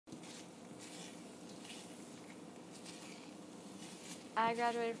I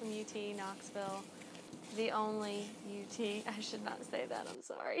graduated from UT Knoxville, the only UT. I should not say that, I'm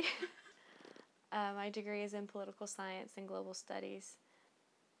sorry. My degree is in political science and global studies.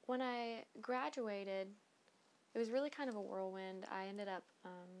 When I graduated, it was really kind of a whirlwind. I ended up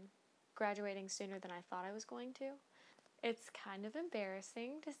graduating sooner than I thought I was going to. It's kind of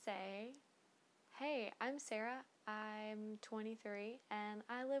embarrassing to say, hey, I'm Sarah, I'm 23, and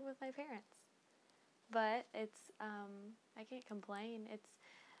I live with my parents. But it's, I can't complain. It's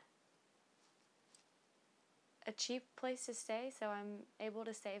a cheap place to stay, so I'm able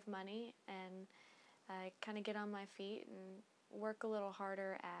to save money and kind of get on my feet and work a little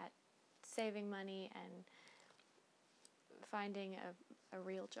harder at saving money and finding a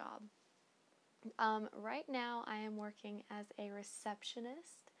real job. Right now I am working as a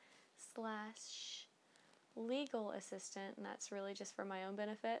receptionist / legal assistant, and that's really just for my own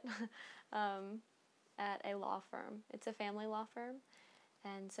benefit, at a law firm. It's a family law firm,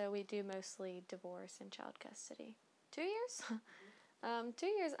 and so we do mostly divorce and child custody. 2 years? 2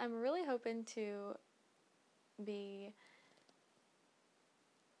 years. I'm really hoping to be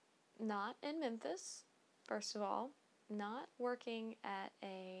not in Memphis, first of all, not working at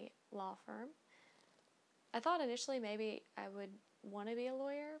a law firm. I thought initially maybe I would want to be a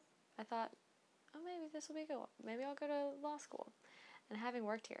lawyer. I thought, oh, maybe this will be good. Maybe I'll go to law school. And having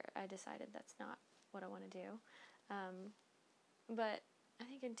worked here, I decided that's not what I want to do. But I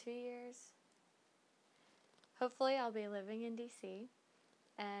think in 2 years, hopefully I'll be living in DC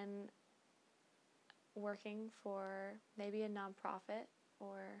and working for maybe a nonprofit,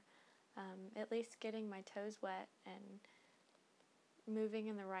 or at least getting my toes wet and moving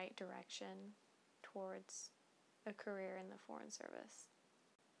in the right direction towards a career in the Foreign Service.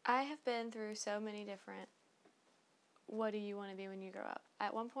 I have been through so many different what do you want to be when you grow up.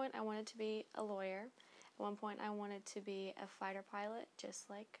 At one point I wanted to be a lawyer. At one point I wanted to be a fighter pilot, just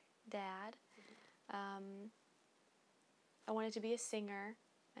like Dad. I wanted to be a singer,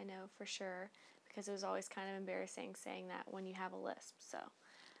 I know for sure, because it was always kind of embarrassing saying that when you have a lisp. So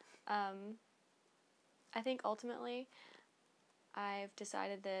I think ultimately I've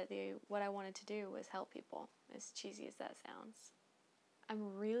decided that what I wanted to do was help people, as cheesy as that sounds.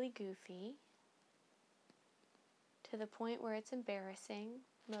 I'm really goofy to the point where it's embarrassing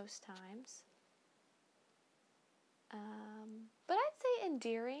most times. But I'd say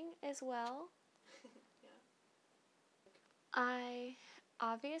endearing as well. Yeah. I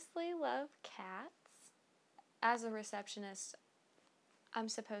obviously love cats. As a receptionist, I'm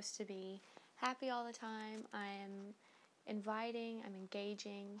supposed to be happy all the time. I'm inviting, I'm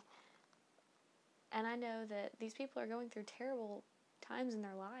engaging, and I know that these people are going through terrible times in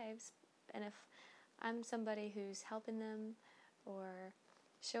their lives, and if I'm somebody who's helping them or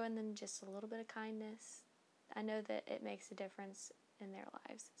showing them just a little bit of kindness, I know that it makes a difference in their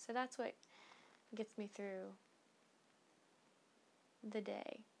lives. So that's what gets me through the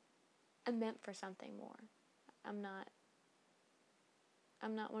day. I'm meant for something more. I'm not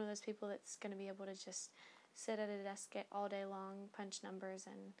one of those people that's going to be able to just sit at a desk all day long, punch numbers,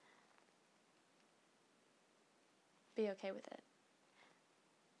 and be okay with it.